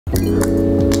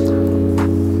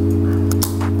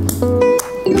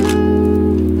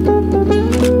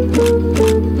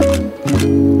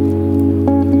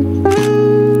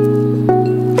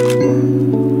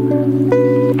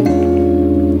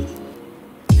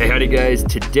Guys,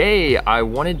 today I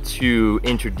wanted to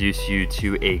introduce you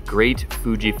to a great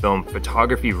Fujifilm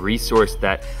photography resource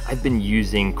that I've been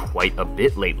using quite a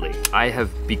bit lately. I have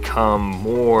become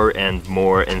more and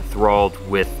more enthralled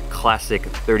with classic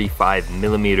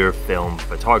 35mm film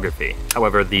photography.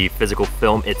 However, the physical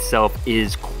film itself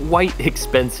is quite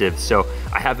expensive, so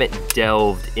I haven't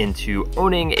delved into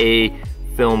owning a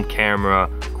film camera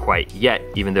quite yet,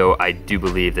 even though I do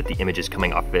believe that the images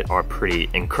coming off of it are pretty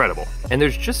incredible. And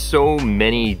there's just so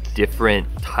many different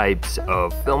types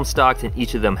of film stocks, and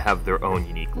each of them have their own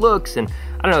unique looks, and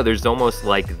I don't know, there's almost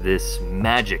like this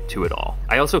magic to it all.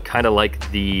 I also kind of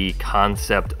like the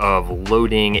concept of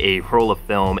loading a roll of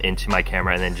film into my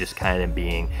camera and then just kind of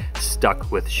being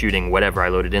stuck with shooting whatever I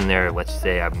loaded in there. Let's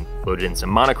say I'm loaded in some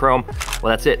monochrome.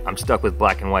 Well, that's it. I'm stuck with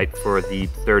black and white for the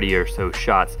 30 or so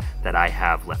shots that I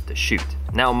have left to shoot.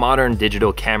 Now, modern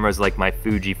digital cameras like my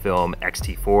Fujifilm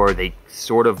X-T4, they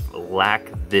sort of lack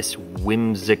this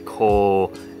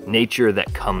whimsical nature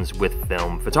that comes with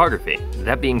film photography.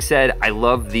 That being said, I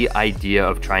love the idea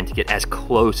of trying to get as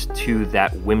close to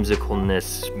that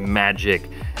whimsicalness, magic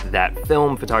that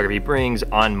film photography brings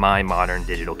on my modern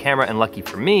digital camera. And lucky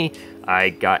for me, I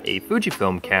got a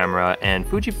Fujifilm camera, and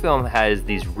Fujifilm has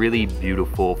these really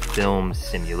beautiful film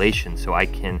simulations, so I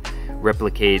can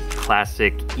replicate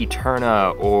classic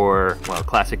Eterna or, well,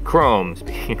 classic Chrome,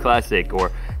 speaking of classic,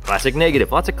 or classic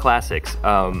negative, lots of classics.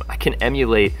 I can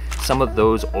emulate some of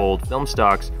those old film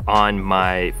stocks on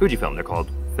my Fujifilm. They're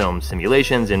called film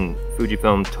simulations, and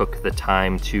Fujifilm took the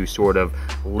time to sort of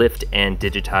lift and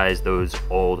digitize those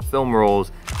old film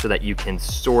rolls so that you can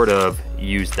sort of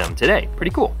use them today.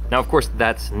 Pretty cool. Now, of course,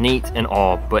 that's neat and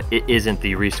all, but it isn't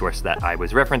the resource that I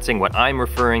was referencing. What I'm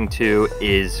referring to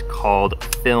is called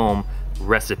film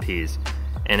recipes.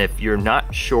 And if you're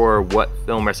not sure what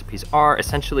film recipes are,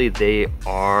 essentially they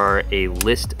are a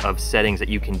list of settings that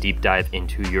you can deep dive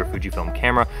into your Fujifilm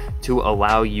camera to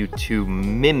allow you to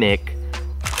mimic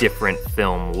different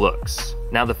film looks.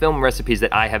 Now, the film recipes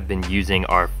that I have been using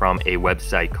are from a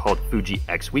website called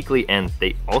FujiXWeekly, and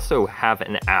they also have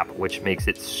an app which makes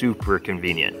it super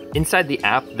convenient. Inside the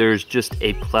app, there's just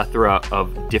a plethora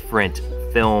of different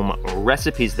film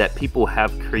recipes that people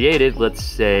have created, let's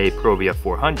say Provia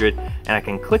 400, and I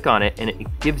can click on it and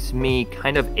it gives me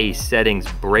kind of a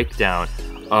settings breakdown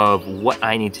of what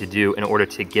I need to do in order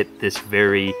to get this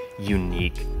very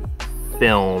unique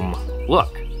film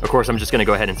look. Of course, I'm just gonna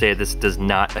go ahead and say this does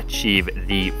not achieve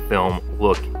the film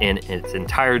look in its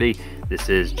entirety. This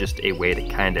is just a way to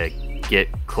kind of get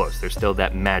close. There's still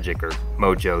that magic or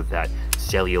mojo that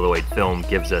celluloid film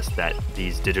gives us that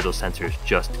these digital sensors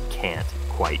just can't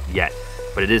quite yet,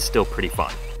 but it is still pretty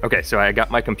fun. Okay, so I got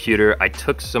my computer, I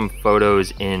took some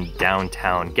photos in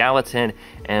downtown Gallatin,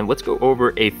 and let's go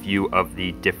over a few of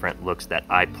the different looks that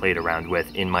I played around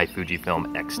with in my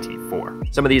Fujifilm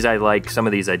X-T4. Some of these I like, some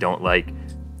of these I don't like.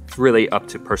 It's really up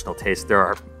to personal taste. There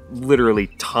are literally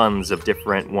tons of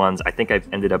different ones. I think I've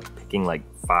ended up picking like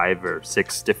 5 or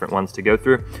 6 different ones to go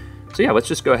through. So yeah, let's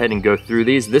just go ahead and go through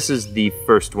these. This is the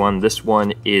first one. This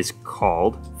one is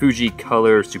called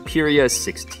Fujicolor Superia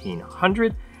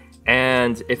 1600.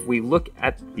 And if we look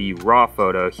at the raw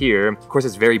photo here, of course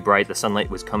it's very bright, the sunlight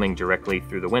was coming directly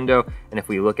through the window, and if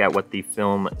we look at what the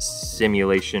film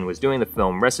simulation was doing, the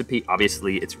film recipe,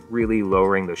 obviously it's really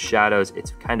lowering those shadows, it's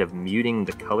kind of muting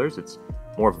the colors, it's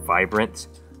more vibrant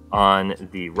on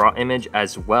the raw image,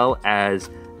 as well as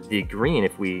the green.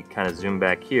 If we kind of zoom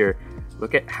back here,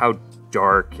 look at how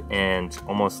dark and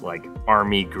almost like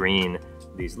army green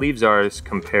these leaves are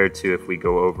compared to if we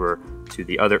go over to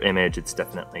the other image, it's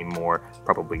definitely more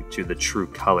probably to the true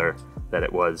color that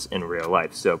it was in real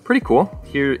life. So pretty cool.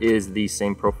 Here is the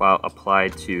same profile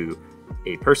applied to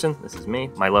a person. This is me.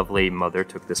 My lovely mother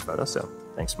took this photo, so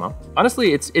thanks, Mom.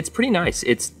 Honestly, it's pretty nice.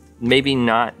 It's maybe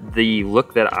not the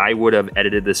look that I would have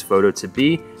edited this photo to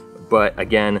be, but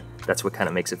again, that's what kind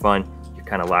of makes it fun. You're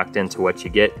kind of locked into what you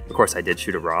get. Of course, I did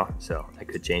shoot it raw, so I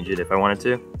could change it if I wanted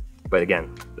to. But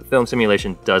again, the film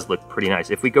simulation does look pretty nice.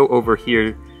 If we go over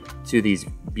here to these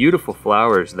beautiful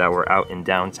flowers that were out in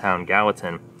downtown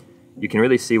Gallatin, you can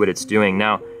really see what it's doing.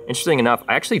 Now, interesting enough,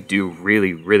 I actually do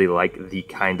really like the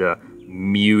kind of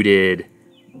muted,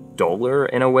 duller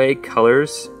in a way,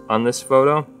 colors on this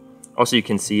photo. Also, you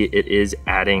can see it is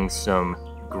adding some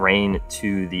grain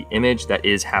to the image that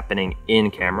is happening in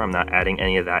camera. I'm not adding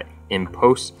any of that in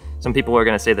post. Some people are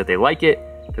gonna say that they like it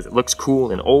because it looks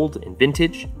cool and old and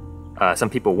vintage. Some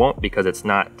people won't because it's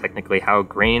not technically how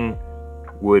grain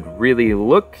would really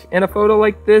look in a photo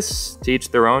like this. To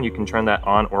each their own, you can turn that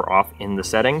on or off in the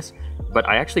settings. But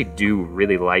I actually do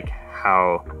really like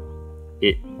how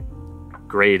it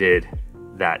graded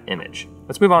that image.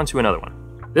 Let's move on to another one.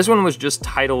 This one was just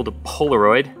titled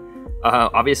Polaroid.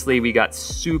 Obviously we got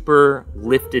super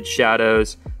lifted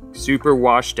shadows, super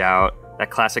washed out, that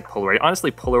classic Polaroid.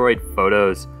 Honestly, Polaroid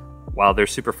photos, while they're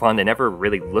super fun, they never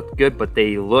really look good, but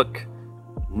they look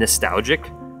nostalgic,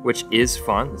 which is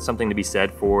fun. It's something to be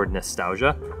said for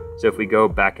nostalgia. So if we go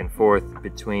back and forth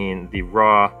between the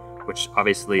raw, which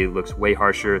obviously looks way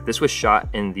harsher. This was shot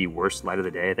in the worst light of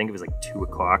the day. I think it was like 2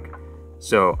 o'clock.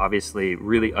 So obviously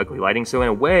really ugly lighting. So in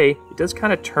a way, it does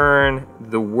kind of turn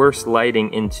the worst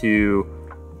lighting into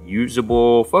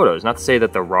usable photos. Not to say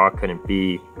that the raw couldn't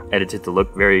be edited to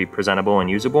look very presentable and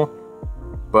usable,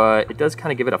 but it does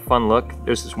kind of give it a fun look.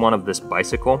 There's this one of this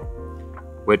bicycle,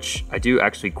 which I do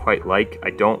actually quite like. I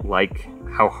don't like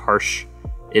how harsh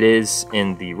it is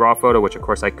in the raw photo, which of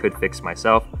course I could fix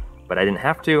myself, but I didn't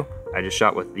have to. I just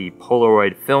shot with the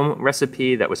Polaroid film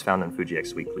recipe that was found on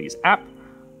FujiXWeekly's app,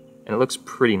 and it looks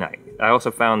pretty nice. I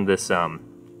also found this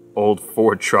old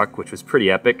Ford truck, which was pretty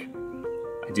epic.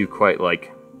 I do quite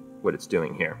like what it's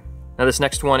doing here. Now this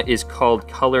next one is called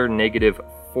Color Negative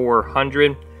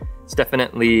 400. It's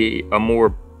definitely a more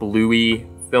bluey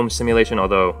film simulation,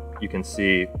 although you can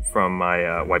see from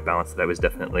my white balance that I was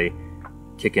definitely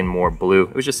kicking more blue.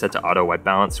 It was just set to auto white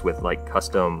balance with like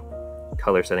custom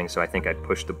color settings, so I think I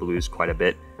pushed the blues quite a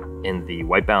bit in the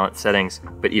white balance settings,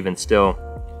 but even still,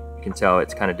 you can tell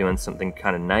it's kind of doing something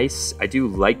kind of nice. I do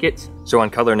like it. So on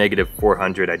Color Negative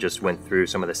 400, I just went through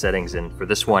some of the settings, and for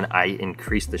this one, I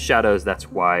increased the shadows. That's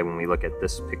why when we look at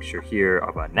this picture here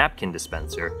of a napkin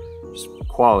dispenser, just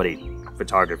quality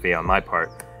photography on my part,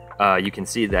 you can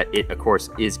see that it, of course,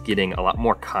 is getting a lot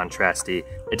more contrasty.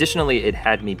 Additionally, it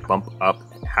had me bump up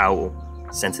how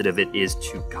sensitive it is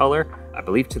to color, I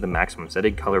believe to the maximum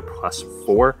setting, color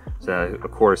 +4. So that,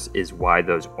 of course, is why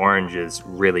those oranges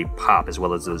really pop as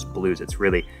well as those blues. It's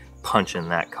really punching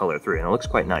that color through, and it looks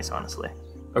quite nice, honestly.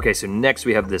 Okay, so next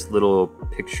we have this little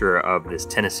picture of this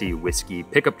Tennessee whiskey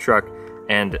pickup truck,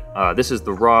 and this is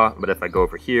the raw, but if I go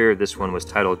over here, this one was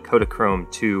titled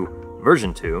Kodachrome 2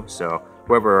 version 2, so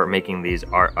whoever are making these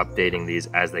are updating these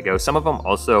as they go. Some of them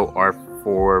also are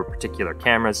for particular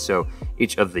cameras, so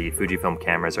each of the Fujifilm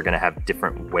cameras are going to have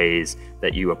different ways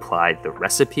that you apply the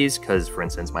recipes, because for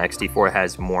instance my X-T4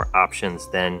 has more options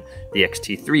than the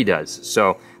X-T3 does.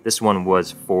 So this one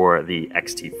was for the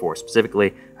X-T4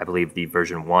 specifically. I believe the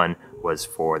version 1 was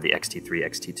for the X-T3,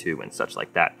 X-T2 and such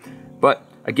like that. But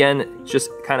again, just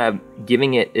kind of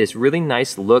giving it this really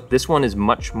nice look. This one is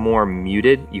much more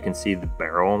muted. You can see the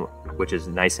barrel, which is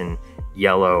nice and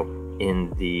yellow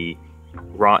in the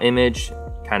raw image,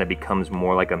 kind of becomes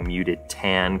more like a muted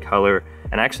tan color,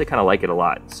 and I actually kind of like it a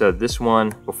lot. So this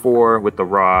one before with the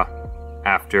raw,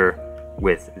 after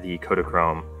with the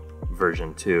Kodachrome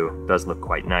version 2 does look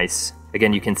quite nice.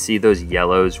 Again, you can see those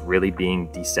yellows really being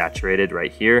desaturated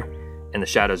right here, and the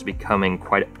shadows becoming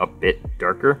quite a bit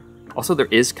darker. Also, there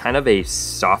is kind of a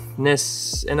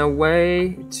softness in a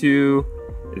way to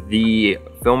the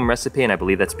film recipe, and I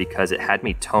believe that's because it had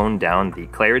me tone down the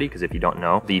clarity, because if you don't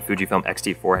know, the Fujifilm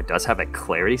X-T4 does have a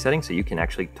clarity setting, so you can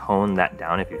actually tone that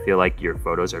down if you feel like your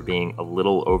photos are being a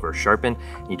little over sharpened.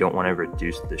 You don't want to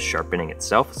reduce the sharpening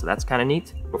itself, so that's kind of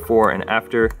neat. Before and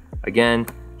after, again,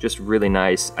 just really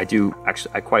nice. I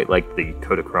quite like the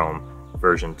Kodachrome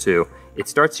version 2. It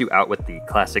starts you out with the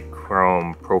classic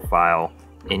chrome profile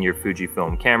in your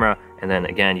Fujifilm camera, and then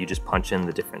again you just punch in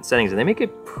the different settings and they make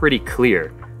it pretty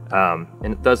clear, and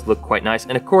it does look quite nice.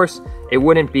 And of course it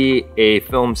wouldn't be a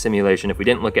film simulation if we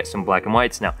didn't look at some black and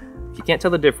whites. Now if you can't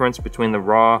tell the difference between the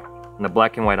raw and the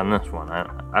black and white on this one,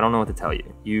 I don't know what to tell you.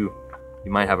 You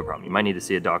might have a problem. You might need to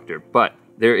see a doctor. But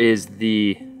there is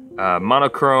the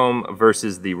monochrome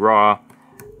versus the raw.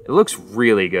 It looks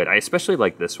really good. I especially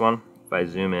like this one. If I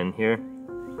zoom in here,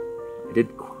 I did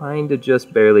kind of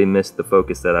just barely miss the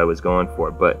focus that I was going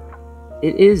for, but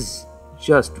it is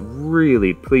just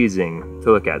really pleasing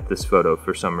to look at, this photo,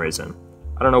 for some reason.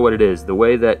 I don't know what it is. The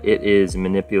way that it is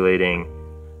manipulating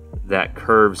that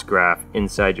curves graph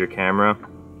inside your camera,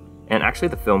 and actually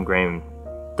the film grain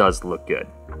does look good.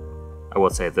 I will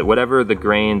say that whatever the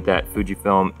grain that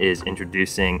Fujifilm is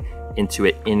introducing into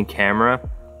it in camera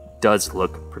does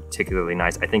look particularly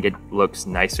nice. I think it looks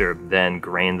nicer than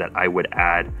grain that I would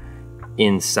add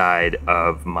inside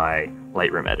of my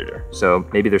Lightroom editor. So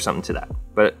maybe there's something to that.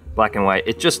 But black and white,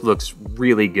 it just looks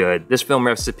really good. This film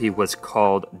recipe was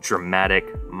called Dramatic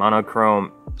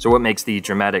Monochrome. So what makes the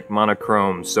dramatic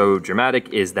monochrome so dramatic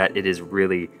is that it is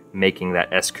really making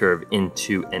that S curve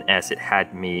into an S. It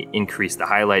had me increase the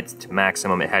highlights to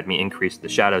maximum, it had me increase the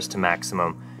shadows to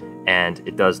maximum, and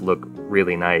it does look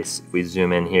really nice. If we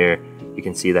zoom in here, you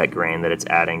can see that grain that it's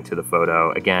adding to the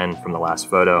photo. Again, from the last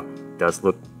photo, it does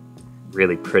look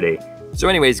really pretty. So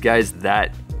anyways, guys,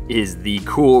 that is the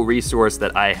cool resource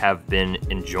that I have been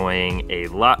enjoying a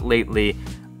lot lately.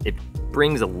 It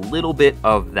brings a little bit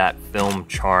of that film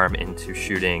charm into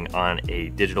shooting on a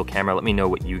digital camera. Let me know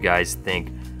what you guys think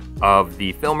of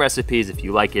the film recipes, if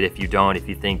you like it, if you don't, if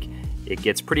you think it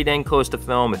gets pretty dang close to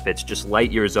film, if it's just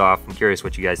light years off. I'm curious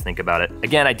what you guys think about it.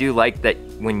 Again, I do like that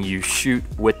when you shoot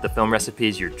with the film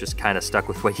recipes, you're just kind of stuck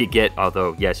with what you get,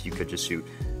 although yes, you could just shoot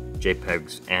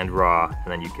JPEGs and RAW,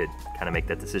 and then you could kind of make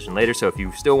that decision later. So if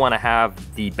you still want to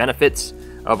have the benefits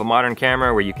of a modern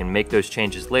camera where you can make those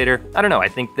changes later, I don't know, I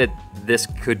think that this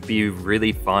could be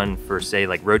really fun for, say,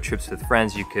 like road trips with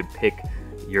friends. You could pick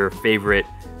your favorite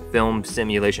film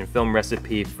simulation, film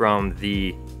recipe from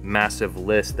the massive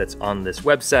list that's on this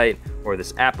website or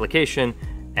this application,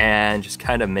 and just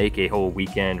kind of make a whole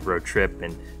weekend road trip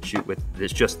and shoot with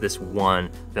just this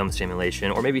one film simulation,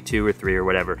 or maybe 2 or 3 or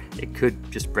whatever. It could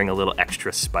just bring a little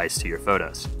extra spice to your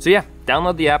photos. So yeah,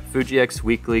 download the app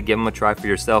FujiXWeekly, give them a try for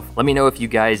yourself. Let me know if you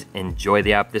guys enjoy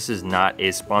the app. This is not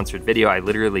a sponsored video. I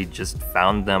literally just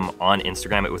found them on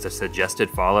Instagram. It was a suggested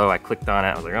follow. I clicked on it,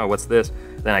 I was like, oh, what's this?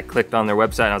 Then I clicked on their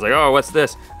website and I was like, oh, what's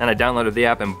this? And I downloaded the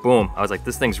app and boom, I was like,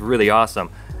 this thing's really awesome.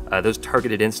 Those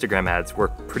targeted Instagram ads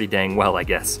work pretty dang well, I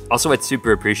guess. Also, I'd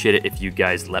super appreciate it if you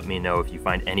guys let me know if you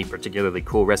find any particularly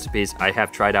cool recipes. I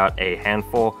have tried out a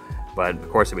handful, but of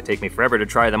course it would take me forever to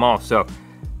try them all. So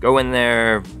go in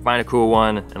there, find a cool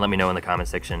one, and let me know in the comment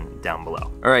section down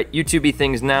below. All right, YouTubey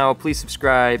things now. Please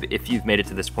subscribe if you've made it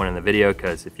to this point in the video,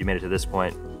 because if you made it to this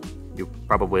point, you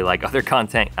probably like other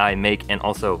content I make and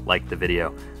also like the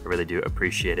video. I really do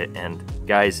appreciate it. And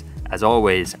guys, as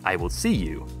always, I will see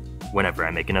you whenever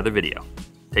I make another video.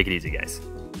 Take it easy, guys.